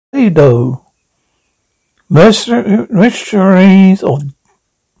Escolhido Missionaries of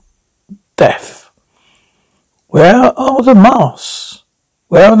Death. Where are the masks?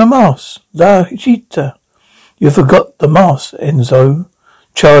 Where are the masks? La Chita. You forgot the mask, Enzo.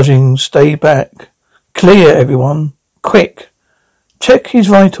 Charging, stay back. Clear, everyone. Quick. Check his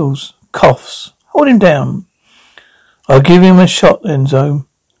vitals. Coughs. Hold him down. I'll give him a shot, Enzo.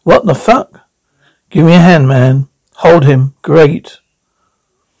 What the fuck? Give me a hand, man. Hold him. Great.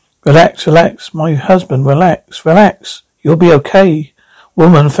 Relax, my husband. Relax. You'll be okay.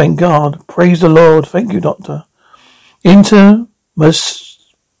 Woman, thank God. Praise the Lord. Thank you, doctor. Into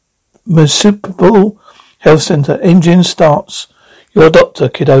Municipal Health Center. Engine starts. You're a doctor,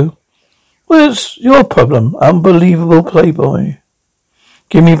 kiddo. What's your problem? Unbelievable playboy.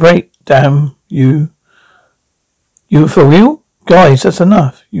 Give me a break, damn you. You for real? Guys, that's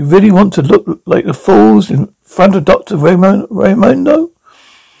enough. You really want to look like the fools in front of Dr. Raimondo?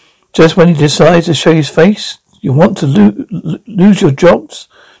 Just when he decides to show his face? You want to lose your jobs?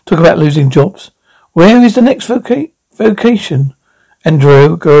 Talk about losing jobs. Where is the next vocation?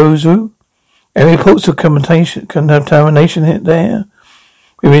 Andrew Gozu? Any reports of contamination hit there?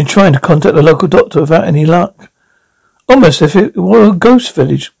 We've been trying to contact the local doctor without any luck. Almost if it were a ghost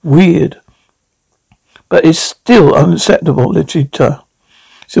village. Weird. But it's still unacceptable, Legita.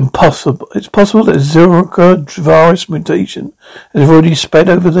 It's impossible. It's possible that Zika virus mutation has already spread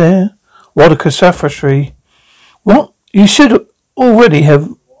over there. What a catastrophe. What? You should already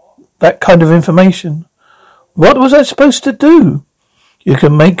have that kind of information. What was I supposed to do? You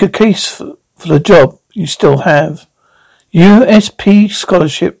can make a case for the job you still have. USP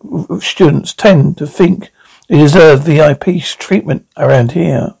scholarship students tend to think they deserve VIP treatment around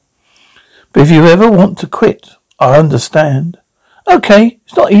here. But if you ever want to quit, I understand. Okay,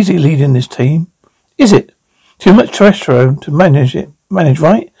 it's not easy leading this team. Is it? Too much testosterone to manage,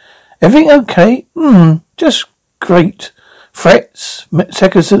 right? Everything okay? Just great. Threats,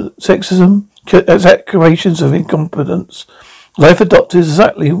 sexism, accusations of incompetence. Life of doctors is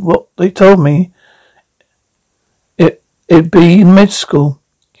exactly what they told me it'd be in med school.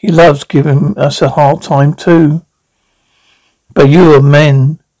 He loves giving us a hard time too. But you are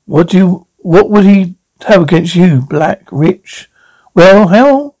men. What would he have against you, black, rich? Well,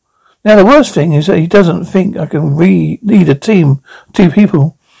 hell. Now the worst thing is that he doesn't think I can lead a team of 2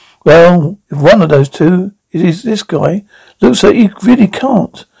 people. Well, if one of those 2 is this guy, looks like you really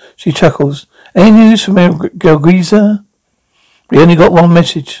can't. She chuckles. Any news from Gelgiza? We only got one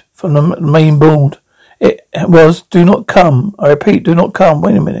message from the main board. It was, do not come. I repeat, do not come.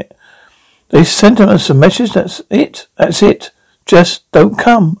 Wait a minute. They sent us a message. That's it. Just don't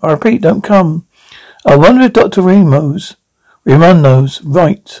come. I repeat, don't come. I wonder if Dr. Ramon knows.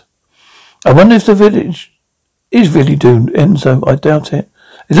 Right. I wonder if the village is really doomed, Enzo. I doubt it.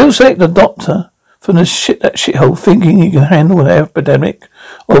 It looks like the doctor from that shithole thinking he can handle an epidemic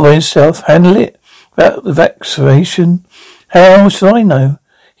all by himself. Handle it without the vaccination. How should I know?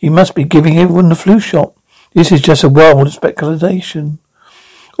 He must be giving everyone the flu shot. This is just a wild speculation.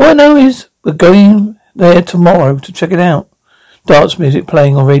 All I know is we're going there tomorrow to check it out. Dance music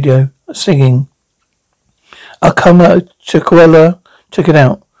playing on radio, singing. I'll come out, Chiquella, check it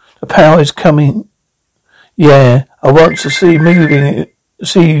out. The power is coming. Yeah, I want to see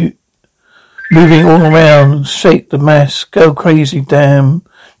moving all around, shake the mass, go crazy, damn.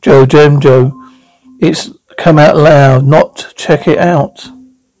 Joe. It's come out loud, not check it out.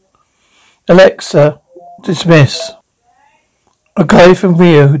 Alexa, dismiss. A guy from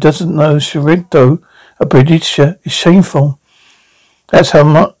Rio who doesn't know Charito, a Britisher, is shameful. That's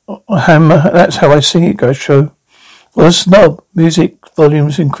how I sing it, goes show. What a snob. Music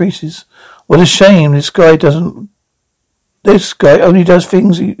volumes increases. What a shame. This guy only does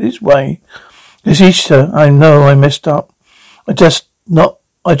things this way. It's Easter. I know I messed up. I just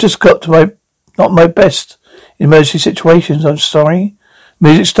got to not my best in emergency situations. I'm sorry.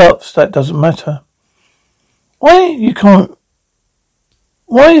 Music stops. That doesn't matter. What you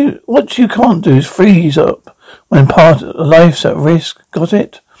can't do is freeze up when part of life's at risk. Got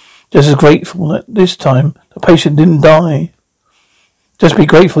it? Just as grateful that this time the patient didn't die. Just be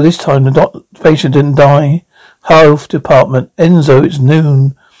grateful this time the patient didn't die. Health department. Enzo, it's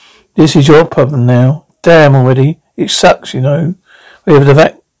noon. This is your problem now. Damn already. It sucks, you know. We have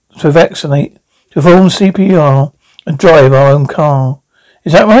to vaccinate, to perform CPR, and drive our own car.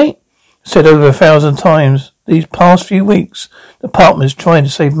 Is that right? Said over 1,000 times. These past few weeks, the department's trying to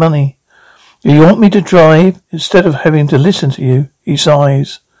save money. Do you want me to drive instead of having to listen to you? He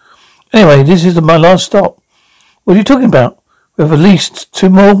sighs. Anyway, this is my last stop. What are you talking about? We have at least 2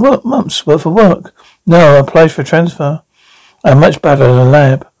 more months worth of work. No, I applied for a transfer. I'm much better at a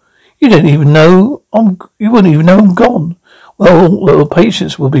lab. You didn't even know you wouldn't even know I'm gone. Well, little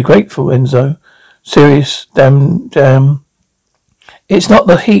patients will be grateful, Enzo. Serious, damn. It's not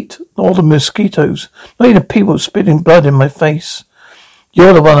the heat, nor the mosquitoes, not even the people spitting blood in my face.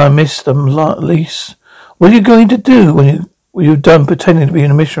 You're the one I miss the least. What are you going to do when you're done pretending to be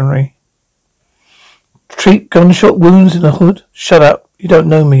a missionary? Treat gunshot wounds in the hood? Shut up. You don't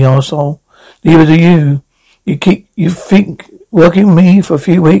know me, arsehole. Neither do you. You think working with me for a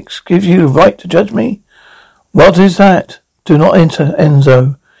few weeks gives you the right to judge me? What is that? Do not enter,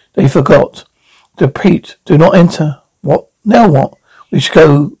 Enzo. They forgot. Repeat, do not enter. What? Now what? We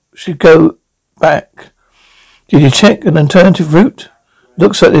should go back. Did you check an alternative route?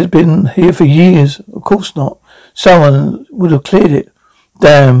 Looks like it's been here for years. Of course not. Someone would have cleared it.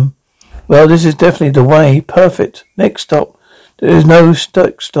 Damn. Well, this is definitely the way. Perfect. Next stop. There is no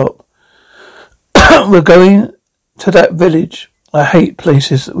stop. We're going to that village. I hate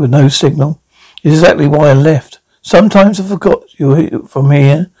places with no signal. It's exactly why I left. Sometimes I forgot you from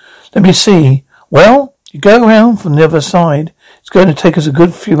here. Let me see. Well, you go around from the other side. It's going to take us a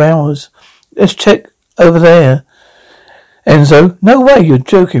good few hours. Let's check over there. Enzo, no way, you're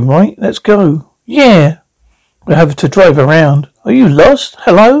joking, right? Let's go. Yeah. We have to drive around. Are you lost?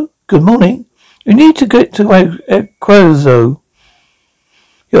 Hello? Good morning. You need to get to Quozo.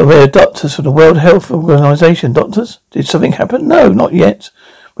 You're doctors from the World Health Organization. Doctors? Did something happen? No, not yet.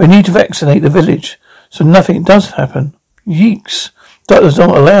 We need to vaccinate the village so nothing does happen. Yeeks. Doctors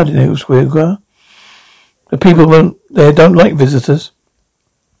aren't allowed in Escolhido. The people there don't like visitors.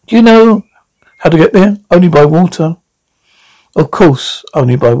 Do you know how to get there? Only by water. Of course,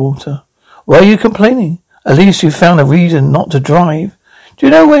 only by water. Why are you complaining? At least you found a reason not to drive. Do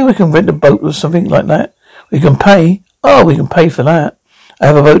you know where we can rent a boat or something like that? We can pay. Oh, we can pay for that. I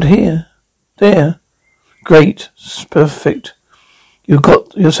have a boat here. There. Great. Perfect. You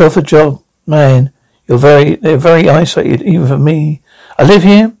got yourself a job. Man, they're very isolated, even for me. I live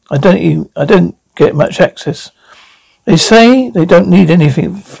here. I don't get much access. They say they don't need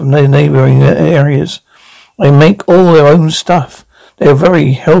anything from their neighboring areas. They make all their own stuff. They are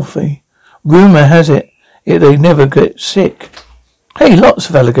very healthy. Rumor has it they never get sick. Hey, lots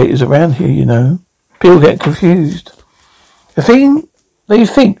of alligators around here, you know. People get confused. They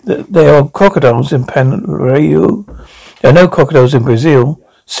think that there are crocodiles in Panamá. There are no crocodiles in Brazil.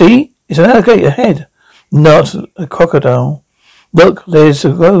 See? It's an alligator head, not a crocodile. Look, there's a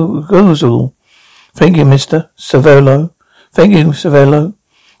gozal. Thank you, Mr. Cervello. Thank you, Cervello.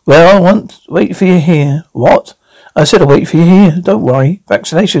 Well, I wait for you here. What? I said I'll wait for you here. Don't worry.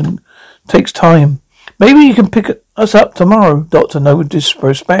 Vaccination takes time. Maybe you can pick us up tomorrow, Doctor. No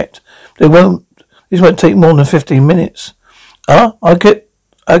disrespect. This won't take more than 15 minutes. I get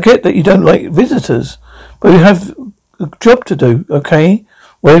that you don't like visitors, but we have a job to do, okay?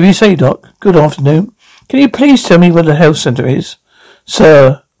 Whatever you say, Doc. Good afternoon. Can you please tell me where the health center is?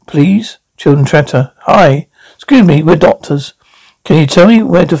 Sir, please. Children chatter. Hi. Excuse me, we're doctors. Can you tell me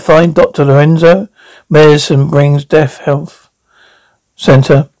where to find Dr. Lorenzo? Medicine brings deaf health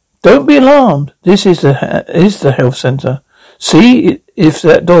center. Don't be alarmed. This is the health center. See if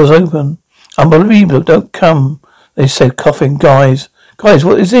that door's open. Unbelievable. Don't come. They said, coughing. Guys,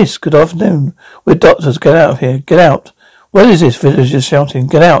 what is this? Good afternoon. We're doctors. Get out of here. Get out. What is this? Villagers shouting.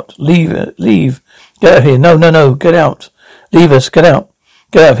 Get out. Leave. Get out of here. No. Get out. Leave us. Get out.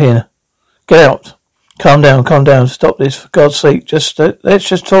 Get out of here. Get out. Calm down. Stop this. For God's sake. Let's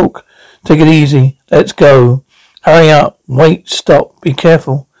just talk. Take it easy. Let's go. Hurry up. Wait. Stop. Be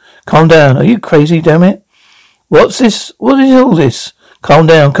careful. Calm down. Are you crazy, damn it? What's this? What is all this? Calm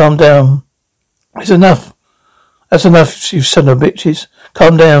down. It's enough. That's enough, you son of bitches.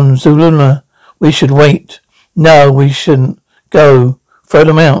 Calm down, Zuluna. We should wait. No, we shouldn't. Go. Throw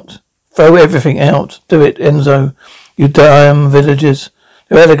them out. Throw everything out. Do it, Enzo. You damn villagers.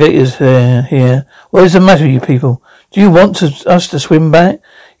 There are alligators here. What is the matter with you people? Do you want us to swim back?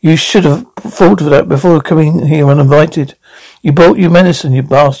 You should have thought of that before coming here uninvited. You bought your medicine, you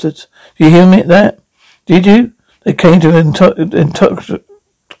bastards. Do you hear me that? Did you? They came to intoxicate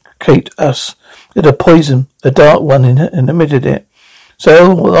us. With a poison, the dark one and emitted it.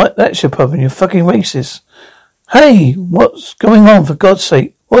 So, that's your problem, you're fucking racist. Hey, what's going on, for God's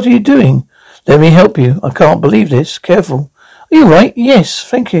sake? What are you doing? Let me help you. I can't believe this. Careful. Are you right? Yes,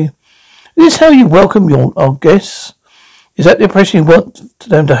 thank you. Is this how you welcome our guests? Is that the impression you want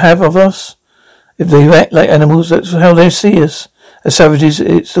them to have of us? If they act like animals, that's how they see us. As savages,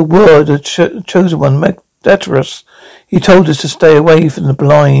 it's the word of chosen one, Magdaterus. He told us to stay away from the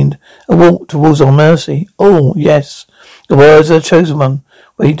blind and walk towards our mercy. Oh, yes, the words of the chosen one,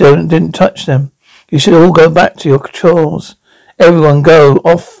 where he didn't touch them. You should all go back to your chores. Everyone go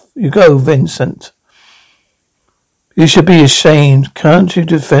off You go, Vincent. You should be ashamed. Can't you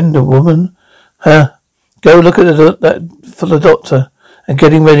defend a woman? Huh? Go look at that for the doctor and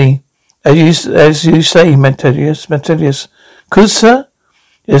getting ready. As you say, Metellus. Could, sir?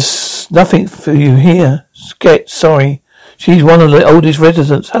 There's nothing for you here. Sorry. She's one of the oldest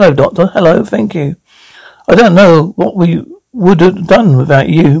residents. Hello, doctor. Hello, thank you. I don't know what we would have done without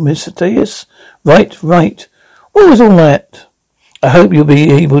you, Mr. Diaz. Right. What was all that? I hope you'll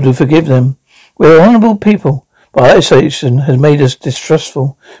be able to forgive them. We're honourable people, but isolation has made us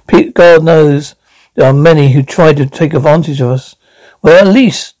distrustful. God knows there are many who try to take advantage of us. Well, at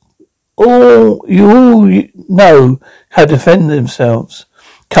least you all know how to defend themselves.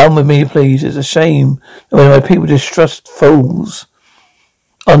 Come with me, please. It's a shame that when my people distrust fools,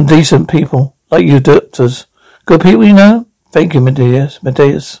 undecent people like you doctors. Good people, you know. Thank you,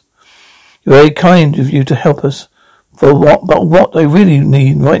 Medeiros. You're very kind of you to help us. But what I really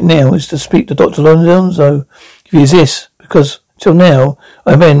need right now is to speak to Dr. Lorenzo, if he exists, because till now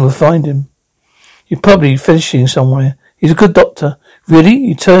our men will find him. He's probably finishing somewhere. He's a good doctor. Really?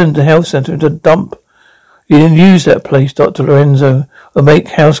 You turned the health centre into a dump. You didn't use that place, Dr. Lorenzo, or make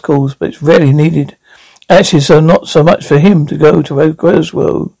house calls, but it's rarely needed. Actually, so not so much for him to go to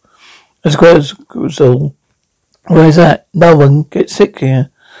Greswell. Where is that? No one gets sick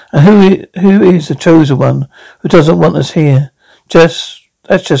here. And who is the chosen one who doesn't want us here? That's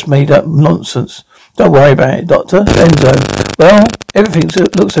just made up nonsense. Don't worry about it, Doctor. Lorenzo. Well, everything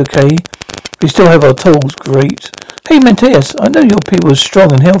looks okay. We still have our tools. Great. Hey, Mentias, I know your people are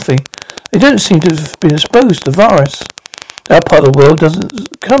strong and healthy. They don't seem to have been exposed to the virus. That part of the world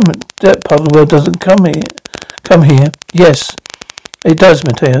doesn't come here. Yes, it does,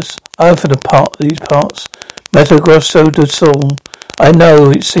 Mentias. I'm from these parts. Mato Grosso do Sul. I know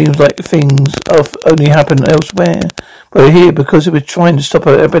it seems like things only happen elsewhere, but we're here because we're trying to stop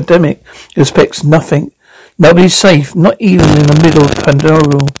an epidemic. It expects nothing. Nobody's safe, not even in the middle of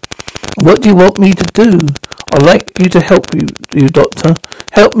Pandora. What do you want me to do? I'd like you to help you, Doctor.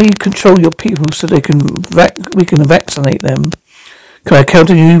 Help me control your people so we can vaccinate them. Can I count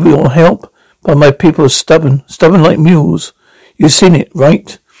on you for your help? But my people are stubborn like mules. You've seen it,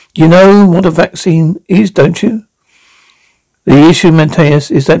 right? You know what a vaccine is, don't you? The issue,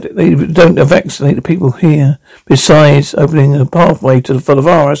 Menteus, is that they don't vaccinate the people here. Besides opening a pathway for the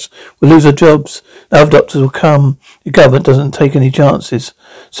virus, we'll lose our jobs. Other doctors will come. The government doesn't take any chances.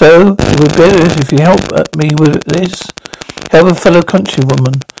 So, it would be better if you help me with this. Help a fellow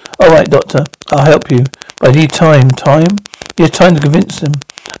countrywoman. All right, Doctor, I'll help you. But I need time. Time? You have time to convince them.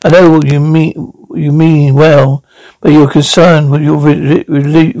 I know what you mean well, but you're concerned with your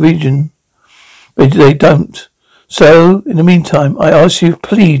region. But they don't. So, in the meantime, I ask you,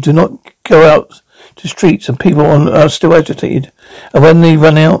 please do not go out to streets and people are still agitated. And when they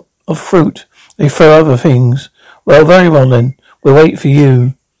run out of fruit, they throw other things. Well, very well then. We'll wait for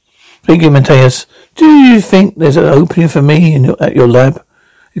you. Thank you, Mateus. Do you think there's an opening for me at your lab?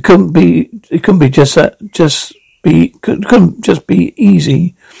 It couldn't be just that. Couldn't just be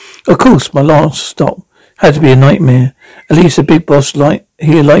easy. Of course, my last stop had to be a nightmare. At least the big boss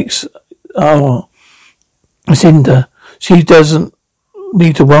likes our Cinda. She doesn't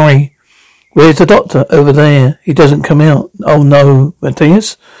need to worry. Where's the doctor? Over there. He doesn't come out. Oh no,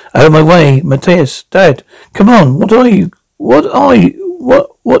 Matthias. Out of my way, Matthias. Dad, come on. What are you? What are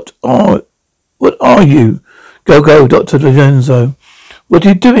you? Go, Dr. Lorenzo. What are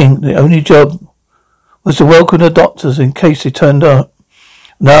you doing? The only job was to welcome the doctors in case they turned up.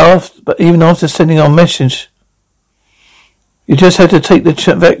 Now, but even after sending our message, you just had to take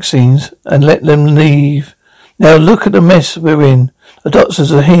the vaccines and let them leave. Now look at the mess we're in. The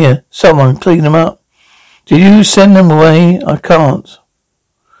doctors are here. Someone clean them up. Do you send them away? I can't.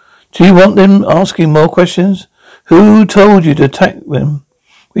 Do you want them asking more questions? Who told you to attack them?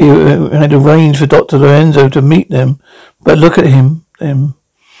 We had arranged for Dr. Lorenzo to meet them, but look at them.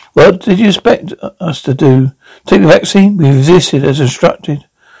 What did you expect us to do? Take the vaccine? We resisted as instructed.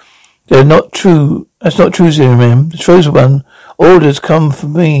 They're not true. That's not true, Zero Man. The chosen one orders come for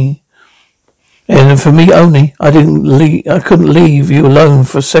me. And for me only. I couldn't leave you alone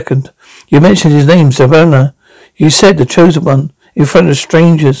for a second. You mentioned his name, Savannah. You said the chosen one in front of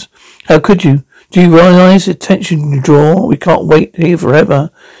strangers. How could you? Do you realize the attention you draw? We can't wait here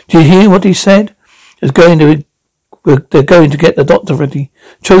forever. Do you hear what he said? They're going to get the doctor ready.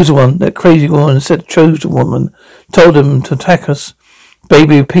 Chosen one, that crazy woman said chosen woman, told them to attack us.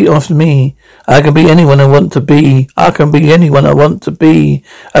 Baby, repeat after me. I can be anyone I want to be. I can be anyone I want to be.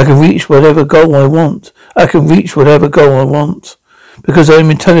 I can reach whatever goal I want. I can reach whatever goal I want. Because I'm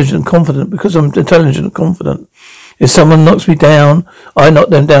intelligent and confident. Because I'm intelligent and confident. If someone knocks me down, I knock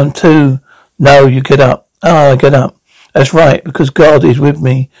them down too. No, you get up. I get up. That's right, because God is with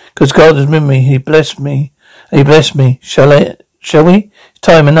me. Because God is with me. He blessed me. He blessed me. Shall we? It's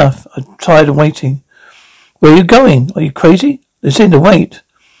time enough. I'm tired of waiting. Where are you going? Are you crazy? They seem to wait.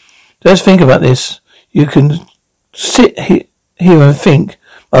 Let's think about this. You can sit here and think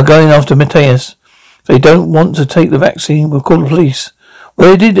about going after Matthias. If they don't want to take the vaccine, we'll call the police.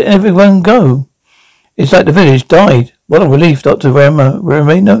 Where did everyone go? It's like the village died. What a relief, Dr.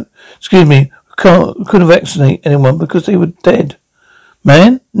 Romano. Excuse me, couldn't vaccinate anyone because they were dead.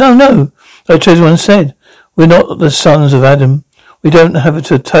 Man? No. Like everyone said, we're not the sons of Adam. We don't have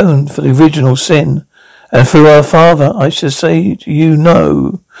to atone for the original sin. And through our Father, I should say to you,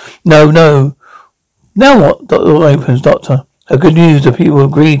 no. Now what? Doctor opens, Doctor. A good news, the people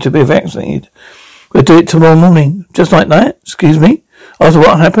agreed to be vaccinated. We'll do it tomorrow morning. Just like that? Excuse me? After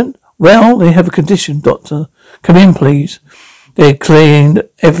what happened? Well, they have a condition, Doctor. Come in, please. They cleaned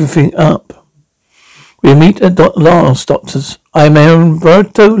everything up. We meet at last, doctors. I am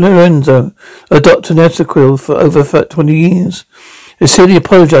Umberto Lorenzo, a doctor in Escolhido for over 20 years. I sincerely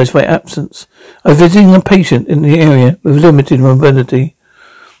apologize for my absence. I'm visiting a patient in the area with limited mobility.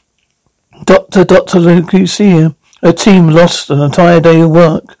 Dr. Lucia, a team lost an entire day of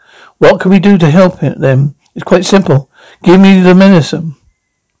work. What can we do to help them? It's quite simple. Give me the medicine.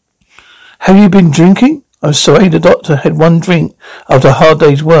 Have you been drinking? I'm sorry, the doctor had one drink after a hard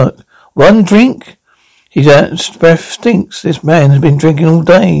day's work. One drink? His breath stinks. This man has been drinking all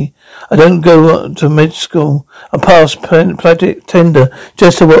day. I don't go to med school. I pass plastic tender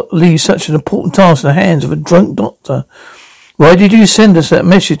just to what leaves such an important task in the hands of a drunk doctor. Why did you send us that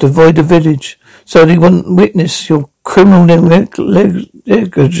message to avoid the village? So they wouldn't witness your criminal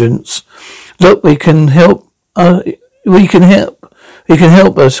negligence. Look, we can help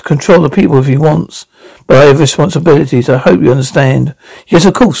us control the people if he wants. But I have responsibilities. I hope you understand. Yes,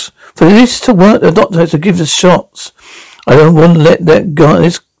 of course. For this to work, the doctor has to give us shots. I don't want to let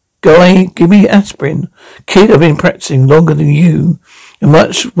this guy give me aspirin. Kid, I've been practicing longer than you. In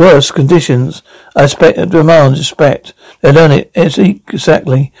much worse conditions. I demand respect. They learn it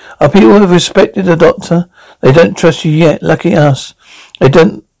exactly. Our people have respected the doctor. They don't trust you yet. Lucky us. That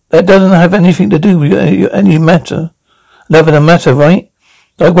doesn't have anything to do with any matter. Never the matter, right?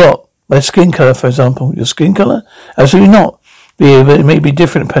 Like what? My skin colour, for example. Your skin colour? Absolutely not. It may be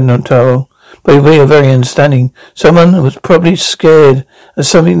different depending on Taro. But we are very understanding. Someone was probably scared of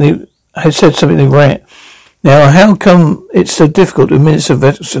something they had said something they right. Now, how come it's so difficult to administer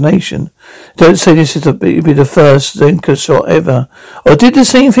vaccination? Don't say this is be the first Zenka shot ever. Or did the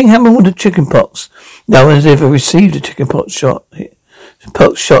same thing happen with the chickenpox? No one has ever received a chickenpox shot here.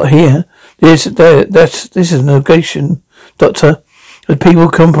 This is a negation, Doctor. The people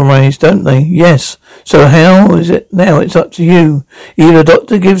compromise, don't they? Yes. So how is it now? It's up to you. Either the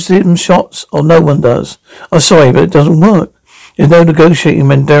doctor gives them shots or no one does. I'm sorry, but it doesn't work. There's no negotiating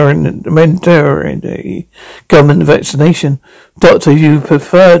mandarin government vaccination. Doctor, you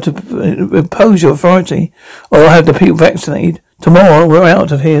prefer to impose your authority or have the people vaccinated. Tomorrow, we're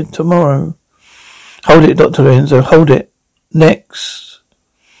out of here tomorrow. Hold it, Dr. Lorenzo, hold it. Next.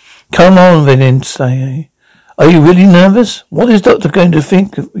 Come on, Vincenzo. Are you really nervous? What is Doctor going to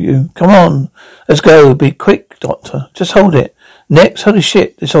think of you? Come on. Let's go. Be quick, Doctor. Just hold it. Next. Holy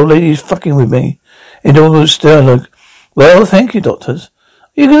shit. This old lady is fucking with me. In all this dialogue. Well, thank you, doctors.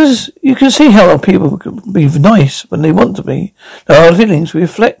 You can see how our people can be nice when they want to be. Our feelings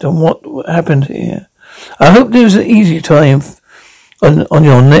reflect on what happened here. I hope there's an easy time on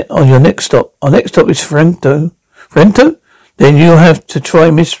your next stop. Our next stop is Frento. Frento? Then you'll have to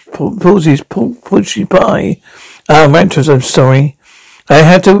try Miss Pulsey's pushy pie. Ranchers, I'm sorry. I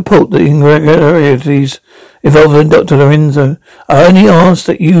had to report the irregularities involving Dr. Lorenzo. I only ask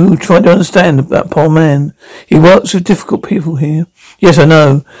that you try to understand that poor man. He works with difficult people here. Yes, I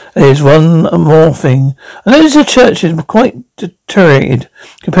know. There's one more thing. I notice the church is quite deteriorated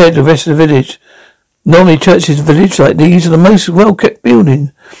compared to the rest of the village. Normally churches in villages like these are the most well-kept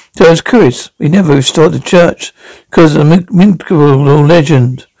building. So I was curious. We never restored the church because of the Minkaroo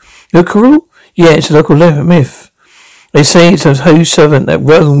legend. Minkaroo? Yeah, it's a local myth. They say it's a holy servant that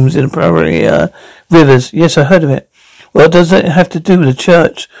roams in the prairie rivers. Yes, I heard of it. What does it have to do with the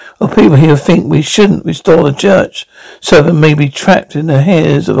church? Well, people here think we shouldn't restore the church. Servant may be trapped in the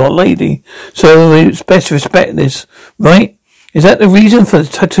hairs of Our Lady. So it's best to respect this, right? Is that the reason for the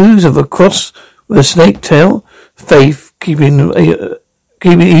tattoos of a cross with a snake tail? Faith, keeping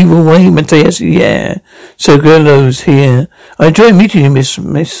evil away, Matthias, yeah. So Gerlo's here. I enjoy meeting you, Miss.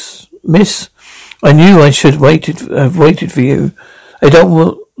 I knew I should have waited for you. They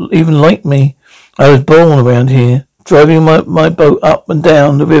don't even like me. I was born around here. Driving my boat up and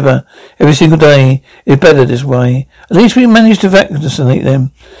down the river every single day is better this way. At least we managed to vaccinate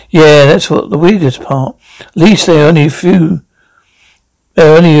them. Yeah, that's what the weirdest part. At least there are only a few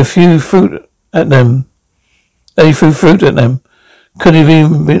fruit at them. Only threw fruit at them.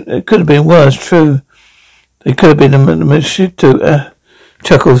 It could have been worse, true. They could have been a mosquito,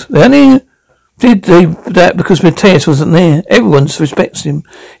 chuckles. They only did that because Matthias wasn't there. Everyone respects him.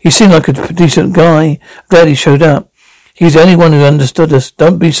 He seemed like a decent guy. Glad he showed up. He's the only one who understood us.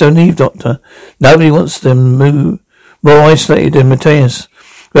 Don't be so naive, Doctor. Nobody wants them more isolated than Matthias.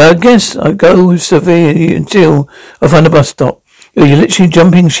 Well, I guess I'll go with Sophia until I find a bus stop. Are you literally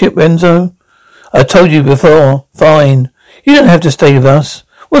jumping ship, Renzo? I told you before. Fine. You don't have to stay with us.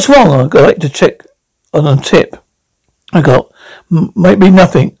 What's wrong? I'd like to check on a tip. Might be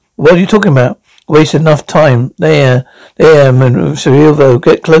nothing. What are you talking about? Wasted enough time. There, Silvio,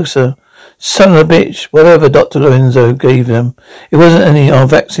 get closer. Son of a bitch, whatever Dr. Lorenzo gave them. It wasn't any of our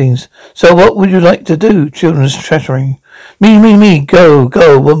vaccines. So what would you like to do? Children's chattering. Me, go,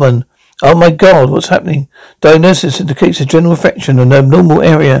 woman. Oh my God, what's happening? Diagnosis indicates a general infection in an abnormal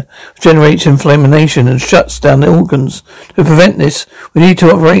area, which generates inflammation and shuts down the organs. To prevent this, we need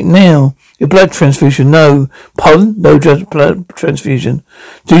to operate now. Your blood transfusion, no. Pardon? No blood transfusion.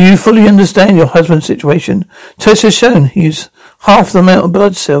 Do you fully understand your husband's situation? Tests has shown he's half the amount of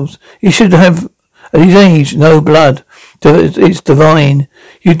blood cells. He should have, at his age, no blood. It's divine.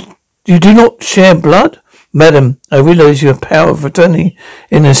 You do not share blood? Madam, I realize you have power of attorney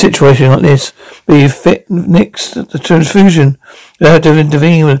in a situation like this, but you fit next to the transfusion. You have to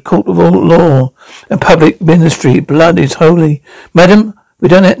intervene with a court of law and public ministry. Blood is holy. Madam, we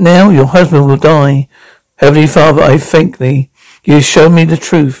done it now. Your husband will die. Heavenly Father, I thank thee. You have shown me the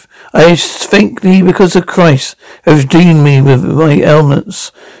truth. I thank thee because of Christ has redeemed me with my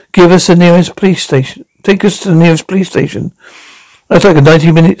ailments. Give us the nearest police station. Take us to the nearest police station. That's like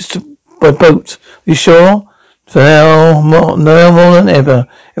 90 minutes by boat. You sure? For now, no more than ever.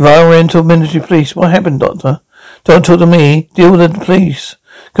 If I were into military police, what happened, Doctor? Don't talk to me. Deal with the police.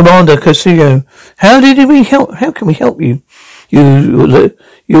 Commander Castillo, how can we help you?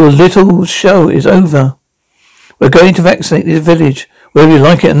 Your little show is over. We're going to vaccinate this village, whether you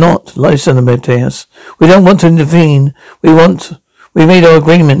like it or not, Lysander Matthias. We don't want to intervene. We made our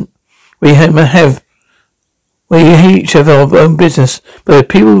agreement. We each have our own business, but if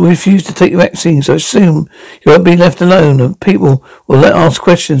people refuse to take the vaccines, I assume you won't be left alone, and people will ask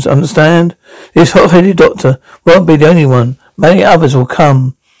questions, understand? This hot-headed doctor won't be the only one. Many others will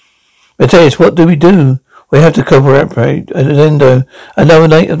come. Matthias, what do? We have to cooperate. Endo, another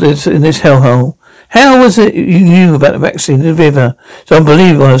night of this in this hellhole. How was it you knew about the vaccine in the river? It's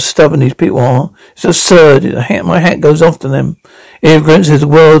unbelievable how stubborn these people are. It's absurd. My hat goes off to them. Ignorance is the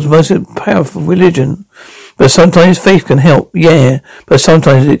world's most powerful religion. But sometimes faith can help, yeah, but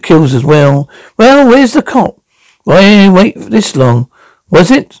sometimes it kills as well. Well, where's the cop? Why wait this long?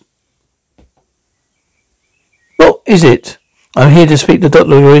 Was it? What is it? I'm here to speak to Dr.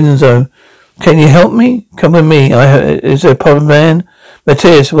 Lorenzo. Can you help me? Come with me. Is there a problem, man?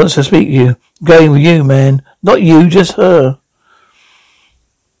 Matthias wants to speak to you. Going with you, man. Not you, just her.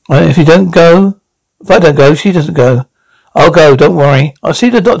 If I don't go, she doesn't go. I'll go, don't worry. I see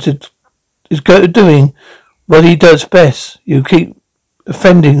the doctor is doing what he does best. You keep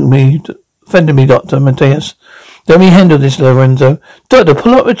offending me, Dr. Matthias. Let me handle this, Lorenzo. Doctor,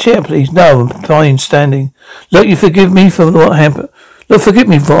 pull up a chair, please. No, I'm fine standing. Look, you forgive me for what happened. Forgive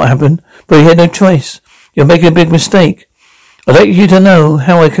me for what happened, but you had no choice. You're making a big mistake. I'd like you to know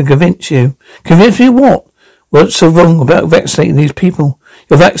how I can convince you. Convince me what? What's so wrong about vaccinating these people?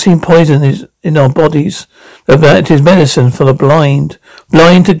 Your vaccine poison is in our bodies. That is medicine for the blind.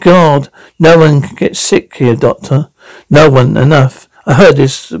 Blind to God. No one can get sick here, Doctor. No one. Enough. I heard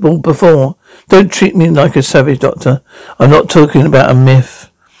this all before. Don't treat me like a savage, Doctor. I'm not talking about a myth.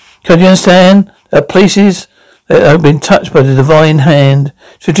 Can you understand? There are places that have been touched by the divine hand.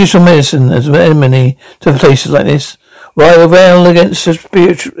 Traditional medicine has an enemy to places like this. Why rail against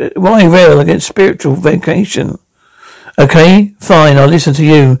spiritual vacation? Okay, fine, I'll listen to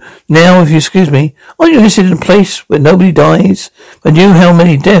you. Now, if you excuse me, aren't you interested in a place where nobody dies? I knew how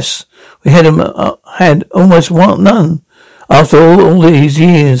many deaths we had almost none. After all these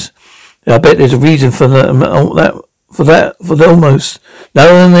years, I bet there's a reason for the almost.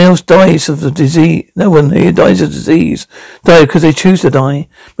 No one else dies of the disease. No one here dies of disease. Die because they choose to die.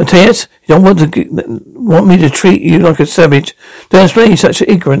 Matthias, you don't want me to treat you like a savage. Don't explain such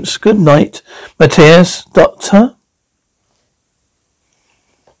ignorance. Good night, Matthias. Doctor?